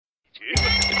Changing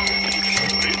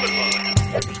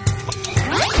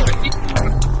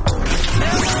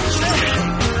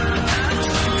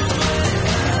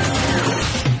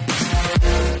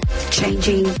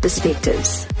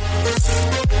Perspectives.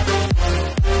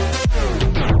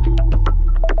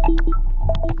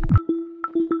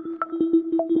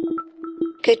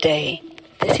 Good day.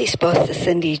 This is Pastor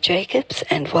Cindy Jacobs,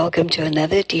 and welcome to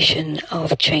another edition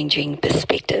of Changing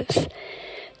Perspectives.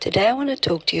 Today I want to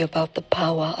talk to you about the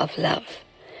power of love.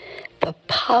 The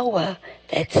power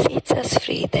that sets us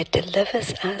free, that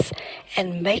delivers us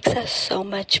and makes us so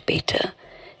much better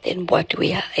than what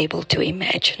we are able to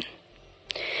imagine.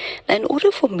 Now, in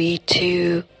order for me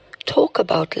to talk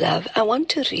about love, I want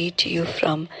to read to you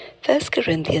from 1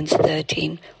 Corinthians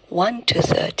 13, 1 to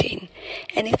 13.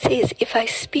 And it says, "If I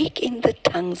speak in the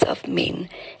tongues of men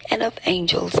and of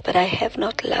angels, but I have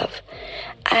not love,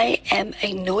 I am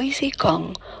a noisy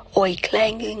gong or a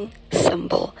clanging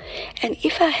cymbal. And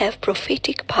if I have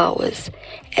prophetic powers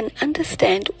and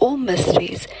understand all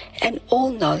mysteries and all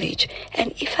knowledge,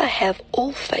 and if I have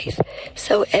all faith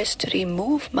so as to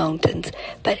remove mountains,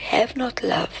 but have not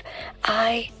love,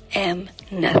 I am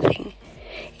nothing.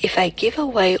 If I give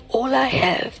away all I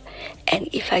have, and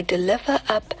if I deliver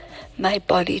up my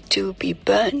body to be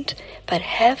burned, but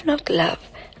have not love,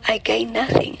 I gain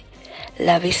nothing.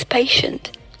 Love is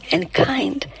patient and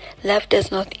kind. Love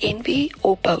does not envy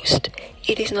or boast.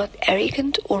 It is not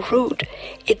arrogant or rude.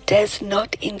 It does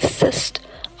not insist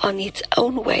on its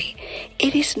own way.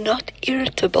 It is not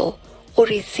irritable or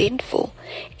resentful.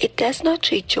 It does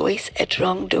not rejoice at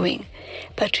wrongdoing,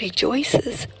 but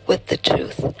rejoices with the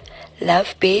truth.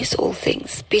 Love bears all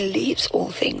things, believes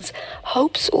all things,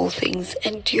 hopes all things,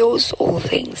 endures all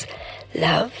things.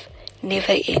 Love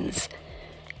never ends.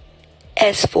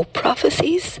 As for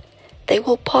prophecies, they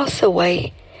will pass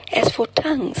away. As for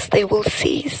tongues, they will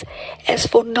cease. As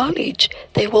for knowledge,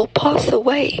 they will pass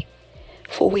away.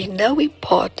 For we know in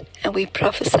part and we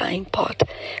prophesy in part.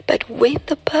 But when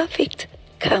the perfect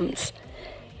comes,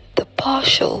 the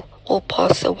partial will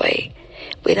pass away.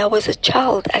 When I was a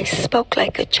child, I spoke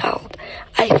like a child.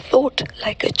 I thought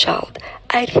like a child.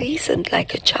 I reasoned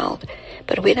like a child.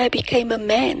 But when I became a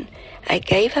man, I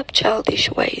gave up childish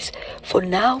ways. For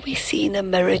now we see in a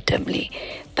mirror dimly,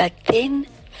 but then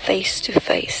face to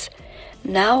face.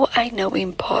 Now I know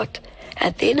in part,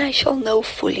 and then I shall know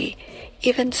fully.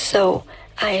 Even so,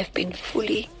 I have been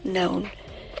fully known.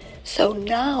 So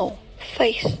now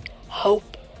faith,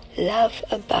 hope, love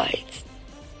abides.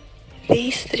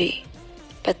 These three,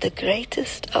 but the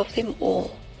greatest of them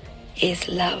all is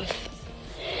love."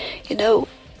 You know,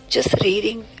 just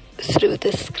reading through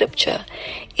the scripture,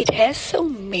 it has so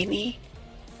many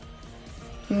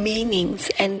meanings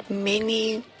and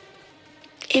many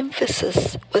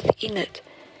emphasis within it.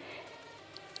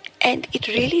 And it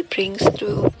really brings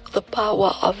through the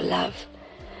power of love.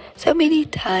 So many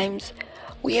times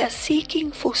we are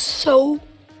seeking for so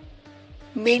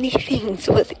many things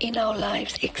within our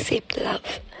lives except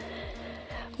love.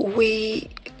 We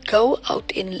go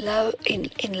out in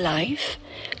life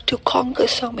to conquer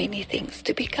so many things,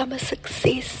 to become a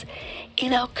success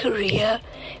in our career,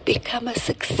 become a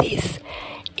success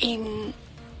in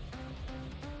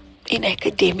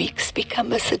academics,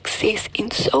 become a success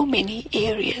in so many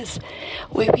areas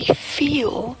where we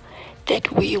feel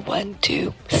that we want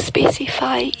to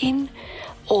specify in,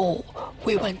 or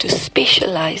we want to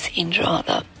specialize in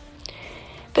rather.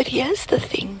 But here's the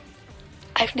thing,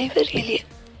 I've never really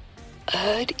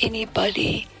heard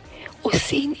anybody or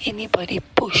seen anybody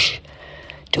push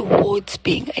towards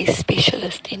being a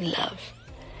specialist in love.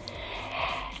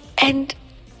 And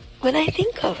when I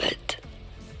think of it,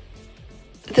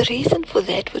 the reason for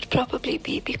that would probably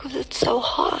be because it's so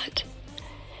hard.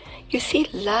 You see,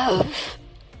 love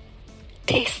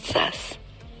tests us,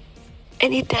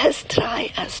 and it does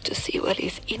try us to see what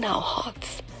is in our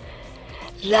hearts.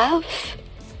 Love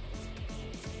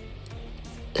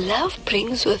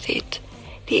brings with it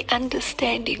the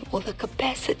understanding or the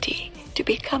capacity to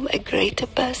become a greater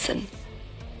person.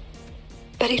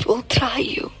 But it will try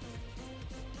you.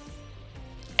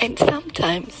 And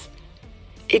sometimes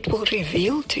it will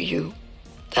reveal to you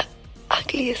the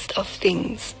ugliest of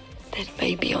things that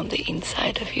may be on the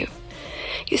inside of you.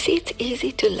 You see, it's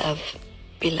easy to love,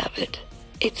 beloved.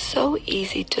 It's so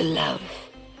easy to love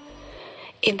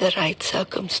in the right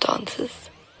circumstances,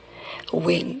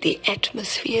 when the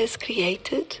atmosphere is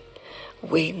created,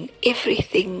 when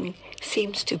everything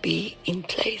seems to be in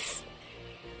place.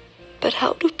 But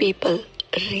how do people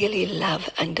really love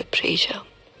under pressure?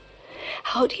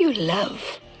 How do you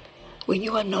love when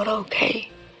you are not okay?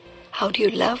 How do you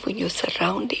love when your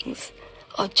surroundings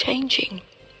are changing?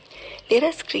 let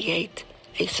us create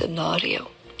a scenario.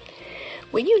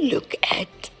 When you look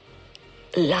at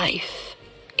life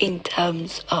in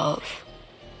terms of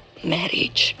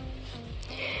marriage,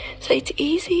 so it's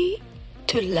easy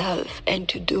to love and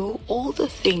to do all the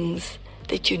things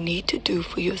that you need to do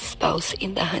for your spouse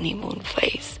in the honeymoon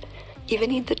phase,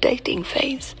 even in the dating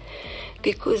phase,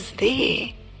 because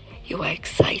there you are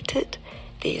excited,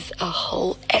 there's a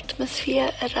whole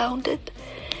atmosphere around it,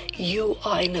 you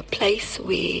are in a place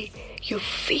where you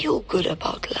feel good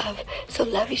about love, so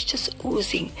love is just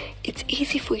oozing. It's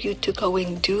easy for you to go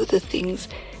and do the things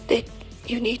that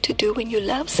you need to do when you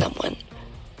love someone,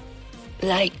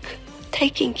 like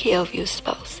taking care of your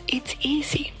spouse. It's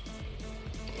easy.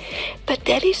 But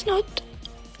that is not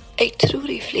a true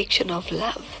reflection of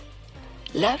love.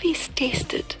 Love is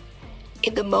tested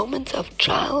in the moments of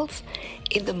trials,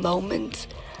 in the moments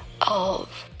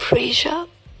of pressure,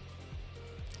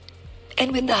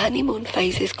 and when the honeymoon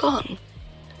phase is gone.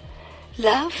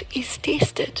 Love is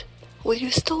tested. Will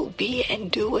you still be and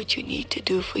do what you need to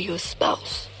do for your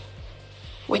spouse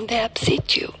when they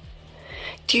upset you?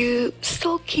 Do you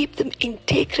still keep the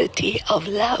integrity of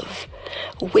love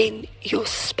when your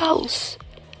spouse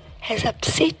has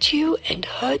upset you and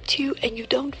hurt you and you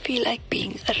don't feel like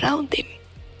being around them?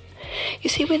 You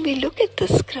see, when we look at the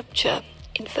scripture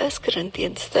in 1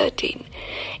 Corinthians 13,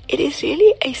 it is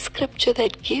really a scripture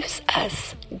that gives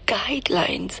us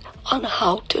guidelines on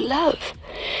how to love,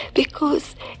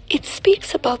 because it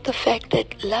speaks about the fact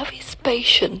that love is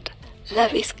patient,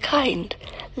 love is kind,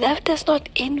 love does not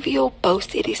envy or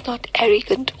boast, it is not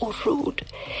arrogant or rude.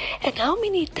 And how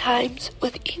many times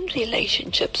within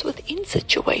relationships, within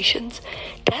situations,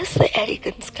 does the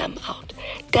arrogance come out?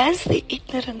 Does the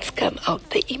ignorance come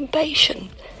out? The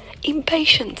impatience,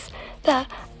 the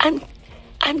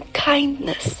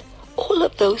unkindness, all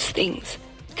of those things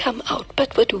come out.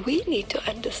 But what we need to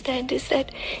understand is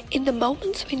that in the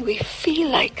moments when we feel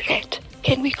like that,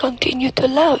 can we continue to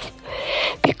love?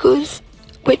 Because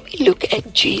when we look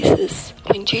at Jesus,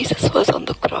 when Jesus was on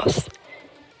the cross,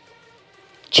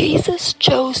 Jesus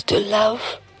chose to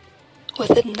love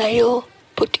with a nail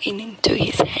put into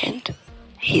his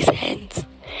hands.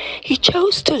 He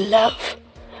chose to love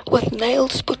with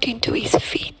nails put into his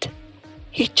feet.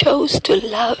 He chose to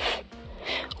love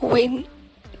when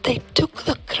they took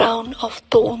the crown of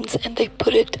thorns and they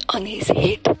put it on his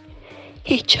head.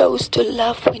 He chose to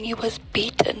love when he was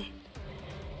beaten.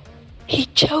 He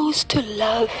chose to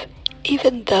love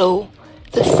even though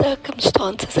the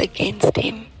circumstances against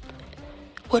him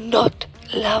were not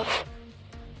love.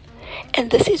 And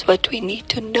this is what we need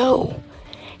to know,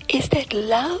 is that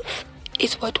love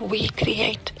is what we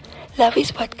create. Love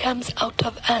is what comes out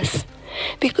of us.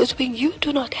 Because when you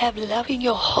do not have love in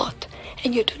your heart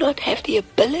and you do not have the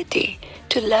ability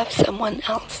to love someone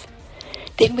else,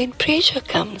 then when pressure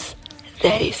comes,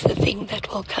 that is the thing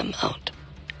that will come out.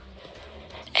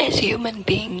 As human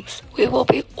beings, we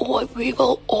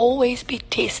will always be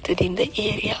tested in the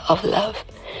area of love.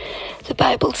 The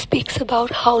Bible speaks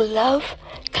about how love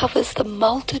covers the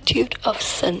multitude of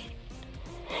sin.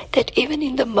 That even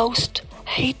in the most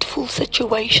hateful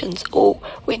situations or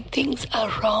when things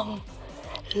are wrong,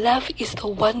 love is the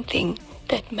one thing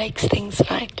that makes things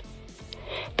right.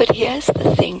 But here's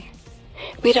the thing.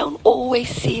 We don't always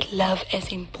see love as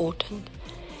important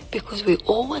because we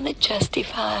all want to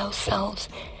justify ourselves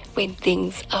when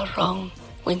things are wrong,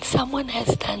 when someone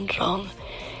has done wrong,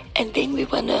 and then we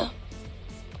want to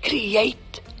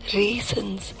create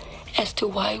reasons as to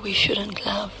why we shouldn't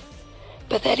love.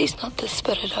 But that is not the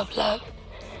spirit of love.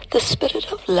 The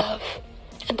spirit of love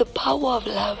and the power of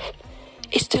love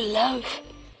is to love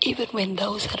even when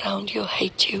those around you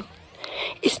hate you,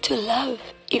 is to love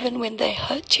even when they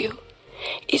hurt you,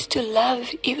 is to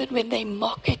love even when they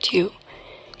mock at you,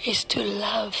 is to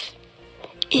love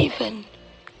even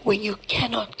when you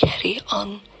cannot carry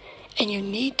on and you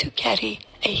need to carry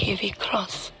a heavy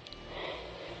cross.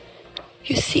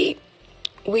 You see,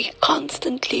 we're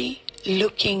constantly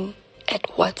looking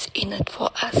at what's in it for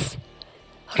us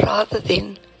rather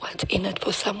than what's in it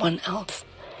for someone else.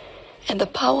 And the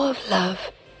power of love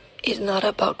is not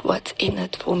about what's in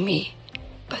it for me,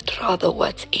 but rather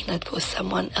what's in it for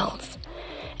someone else.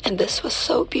 And this was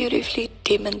so beautifully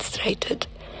demonstrated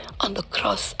on the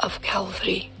cross of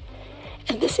Calvary.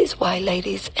 And this is why,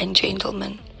 ladies and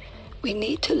gentlemen, we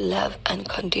need to love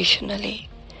unconditionally.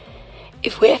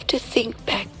 If we have to think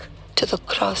back to the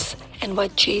cross and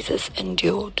what Jesus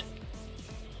endured,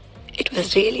 it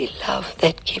was really love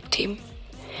that kept him.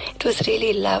 It was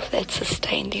really love that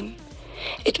sustained him.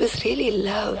 It was really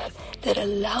love that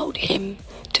allowed him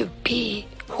to be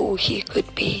who he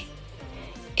could be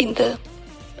in the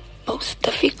most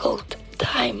difficult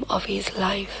time of his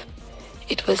life,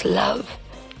 it was love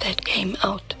that came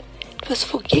out. It was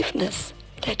forgiveness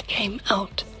that came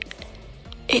out.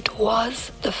 It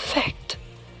was the fact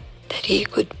that he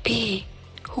could be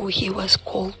who he was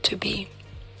called to be.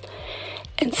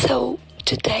 And so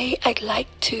today I'd like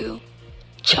to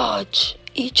charge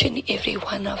each and every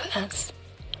one of us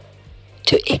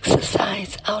to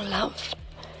exercise our love,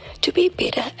 to be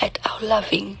better at our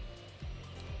loving.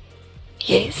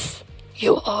 Yes,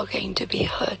 you are going to be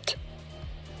hurt.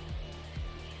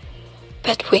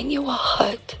 But when you are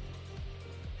hurt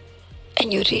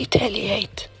and you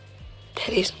retaliate, that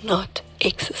is not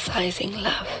exercising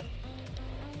love.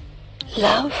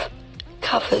 Love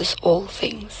covers all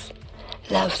things.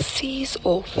 Love sees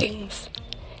all things.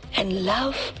 And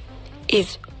love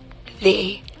is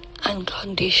there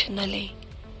unconditionally.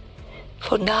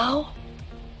 For now,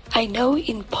 I know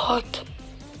in part,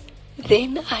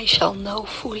 then I shall know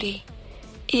fully,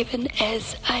 even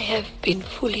as I have been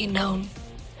fully known.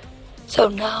 So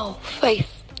now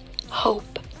faith,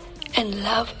 hope, and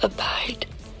love abide,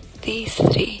 these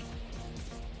three.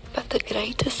 But the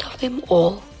greatest of them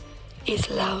all is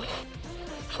love.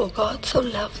 For God so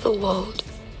loved the world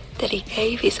that he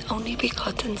gave his only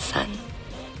begotten Son,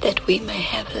 that we may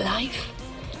have life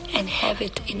and have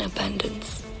it in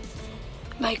abundance.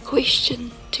 My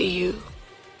question to you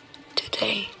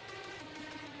today: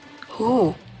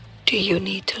 who do you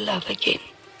need to love again?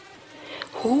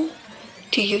 Who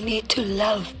do you need to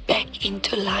love back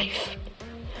into life?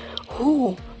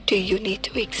 Who do you need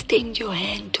to extend your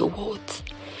hand towards,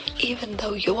 even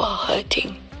though you are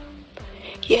hurting?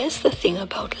 Here's the thing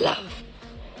about love.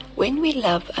 When we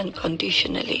love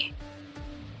unconditionally,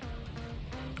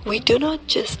 we do not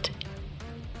just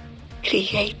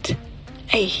create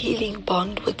a healing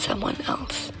bond with someone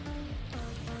else,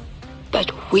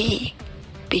 but we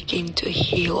begin to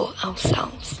heal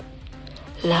ourselves.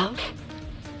 Love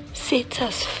sets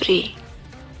us free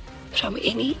from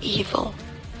any evil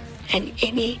and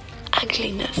any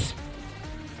ugliness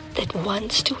that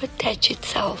wants to attach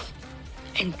itself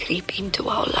and creep into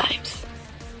our lives.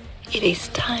 It is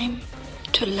time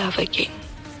to love again.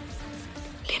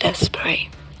 Let us pray.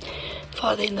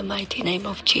 Father, in the mighty name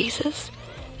of Jesus,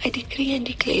 I decree and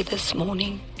declare this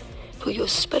morning for your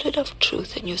spirit of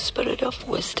truth and your spirit of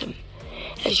wisdom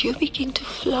as you begin to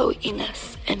flow in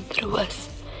us and through us.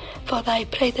 Father, I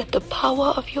pray that the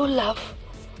power of your love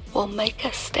will make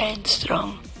us stand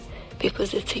strong,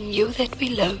 because it's in you that we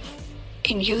live,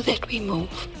 in you that we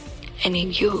move, and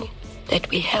in you that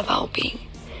we have our being.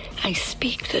 I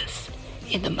speak this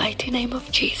in the mighty name of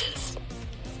Jesus.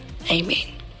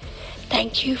 Amen.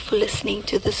 Thank you for listening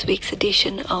to this week's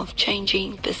edition of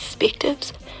Changing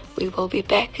Perspectives. We will be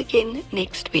back again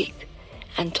next week.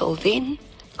 Until then,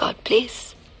 God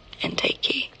bless and take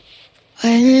care.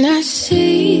 When I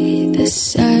see the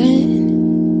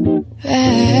sun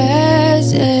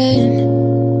rising,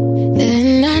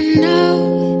 then I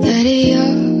know that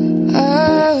you're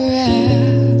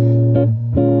around.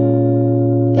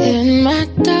 In my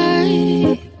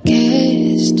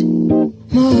darkest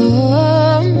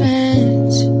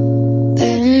moments,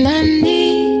 then I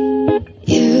need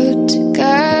you to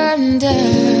come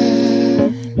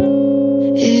down.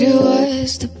 It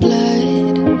was the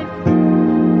blood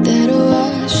that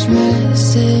washed my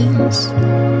sins.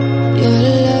 Your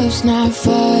love's not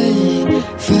far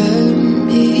from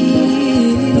me.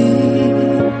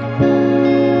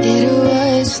 It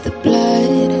was the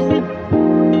blood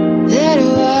that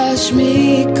washed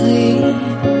me clean.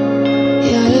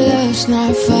 Your love's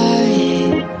not far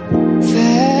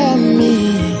from me.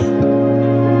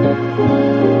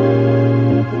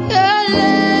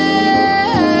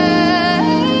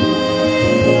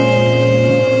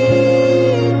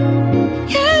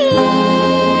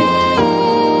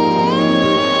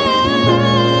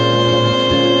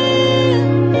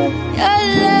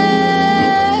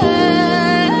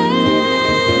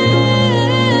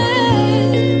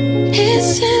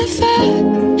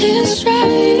 It's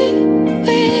right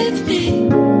with me.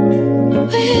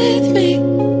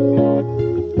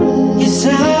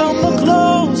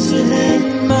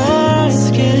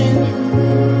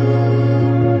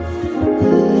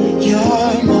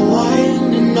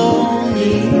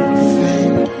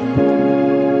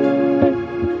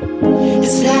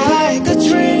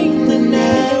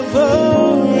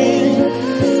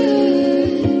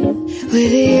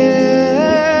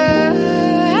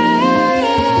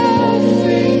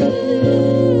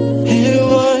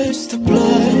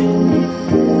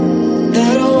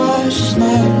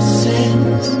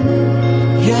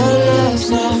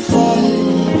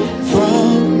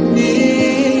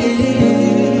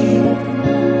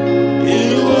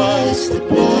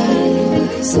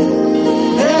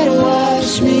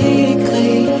 wash me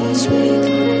clean.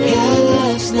 Your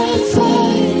love's not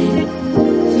fine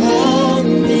from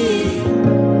me.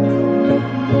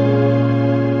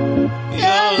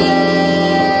 Your love,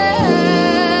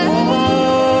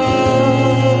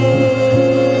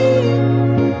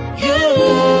 your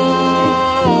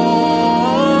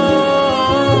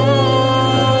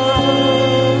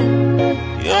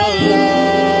love, your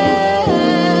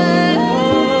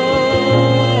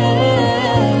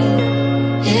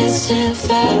love. It's in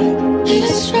fact,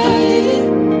 it's right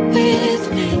with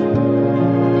me.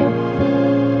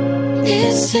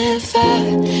 It's in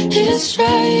fact, it's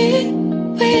right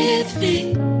with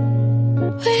me,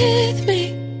 with me.